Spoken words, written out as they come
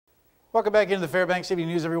Welcome back into the Fairbanks City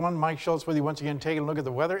News, everyone. Mike Schultz with you once again, taking a look at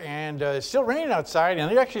the weather. And it's still raining outside, and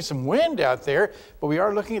there's actually some wind out there. But we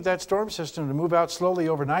are looking at that storm system to move out slowly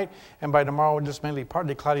overnight. And by tomorrow, just mainly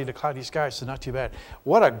partly cloudy to cloudy skies, so not too bad.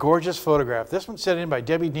 What a gorgeous photograph. This one's sent in by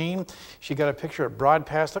Debbie Dean. She got a picture at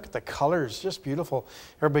Broadpass. Look at the colors, just beautiful.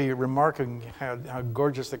 Everybody remarking how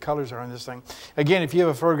gorgeous the colors are on this thing. Again, if you have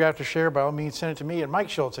a photograph to share, by all means, send it to me at Mike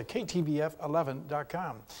Schultz at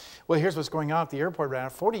KTBF11.com. Well, here's what's going on at the airport right now.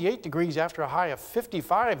 48 degrees after a high of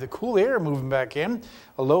 55. The cool air moving back in.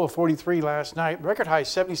 A low of 43 last night. Record high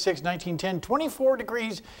 76, 1910. 24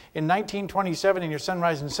 degrees in 1927 in your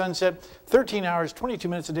sunrise and sunset. 13 hours, 22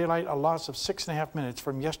 minutes of daylight. A loss of 6.5 minutes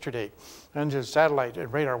from yesterday. And just satellite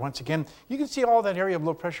and radar once again. You can see all that area of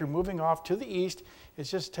low pressure moving off to the east. It's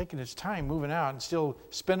just taking its time moving out and still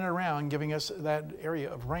spinning around, giving us that area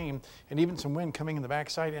of rain and even some wind coming in the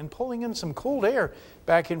backside and pulling in some cold air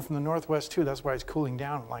back in from the northwest too. That's why it's cooling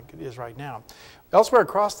down like it is right now. Elsewhere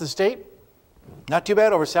across the state, not too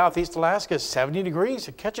bad over southeast Alaska, 70 degrees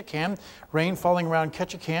at Ketchikan. Rain falling around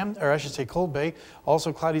Ketchikan, or I should say Cold Bay.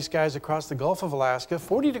 Also cloudy skies across the Gulf of Alaska.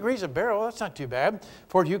 40 degrees at Barrow, that's not too bad.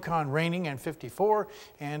 Fort Yukon raining and 54.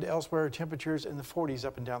 And elsewhere temperatures in the 40s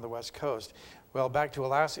up and down the west coast. Well, back to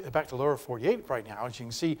Alaska, back to lower 48 right now. As you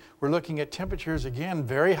can see, we're looking at temperatures again,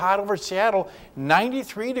 very hot over Seattle,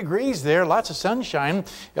 93 degrees there, lots of sunshine.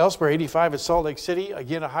 Elsewhere, 85 at Salt Lake City.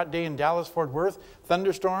 Again, a hot day in Dallas, Fort Worth.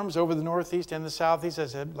 Thunderstorms over the northeast and the southeast,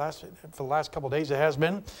 as I said, for the last couple of days it has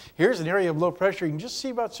been. Here's an area of low pressure. You can just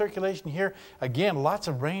see about circulation here. Again, lots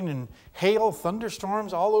of rain and hail,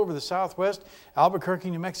 thunderstorms all over the southwest. Albuquerque,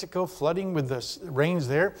 New Mexico, flooding with the rains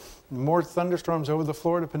there. More thunderstorms over the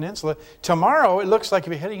Florida Peninsula. Tomorrow, it looks like if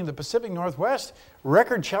you're heading into the Pacific Northwest,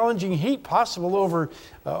 record challenging heat possible over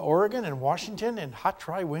Oregon and Washington, and hot,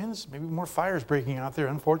 dry winds. Maybe more fires breaking out there,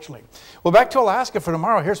 unfortunately. Well, back to Alaska for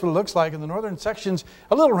tomorrow. Here's what it looks like in the northern sections.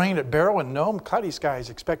 A little rain at Barrow and Nome. Cloudy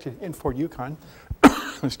skies expected in Fort Yukon.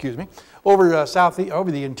 Excuse me. Over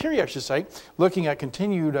the interior, I should say, looking at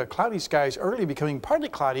continued cloudy skies, early becoming partly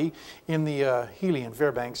cloudy in the Healy and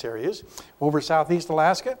Fairbanks areas. Over southeast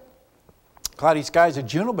Alaska, cloudy skies at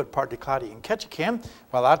Juneau, but partly cloudy in Ketchikan.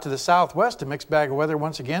 While out to the southwest, a mixed bag of weather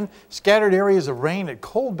once again. Scattered areas of rain at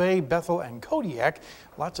Cold Bay, Bethel, and Kodiak.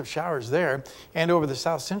 Lots of showers there. And over the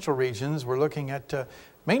south central regions, we're looking at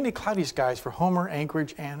mainly cloudy skies for Homer,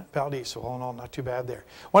 Anchorage, and Valdez. So all in all, not too bad there.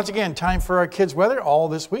 Once again, time for our kids' weather all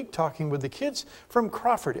this week, talking with the kids from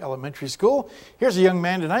Crawford Elementary School. Here's a young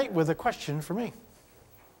man tonight with a question for me.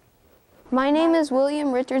 My name is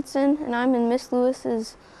William Richardson, and I'm in Miss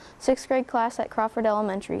Lewis's 6th grade class at Crawford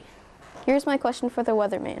Elementary. Here's my question for the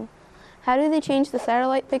weatherman. How do they change the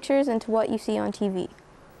satellite pictures into what you see on TV?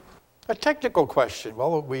 A technical question.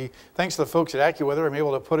 Well, thanks to the folks at AccuWeather, I'm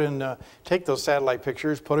able to take those satellite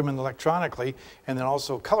pictures, put them in electronically, and then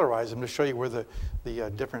also colorize them to show you where the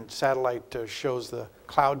different satellite shows the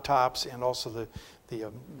cloud tops and also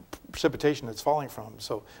the precipitation that's falling from.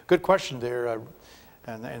 So good question there.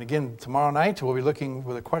 And again, tomorrow night we'll be looking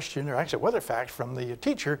with a question, or actually a weather fact from the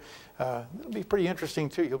teacher. It'll be pretty interesting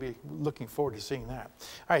too. You'll be looking forward to seeing that.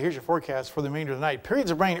 All right, here's your forecast for the remainder of the night. Periods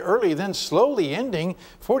of rain early, then slowly ending.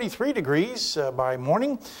 43 degrees by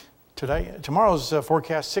morning. Tomorrow's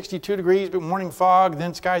forecast 62 degrees, but morning fog,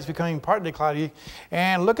 then skies becoming partly cloudy.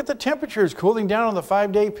 And look at the temperatures cooling down on the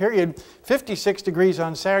 5-day period. 56 degrees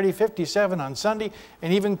on Saturday, 57 on Sunday,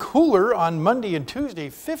 and even cooler on Monday and Tuesday,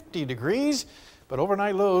 50 degrees. But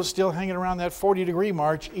overnight lows still hanging around that 40-degree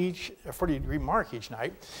mark each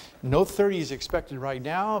night. No 30s expected right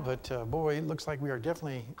now, but boy, it looks like we are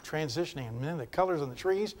definitely transitioning. And man, the colors on the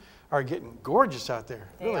trees are getting gorgeous out there.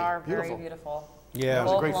 They really are beautiful. very beautiful. Yeah, it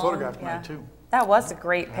was a great photograph tonight too. That was a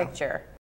great picture.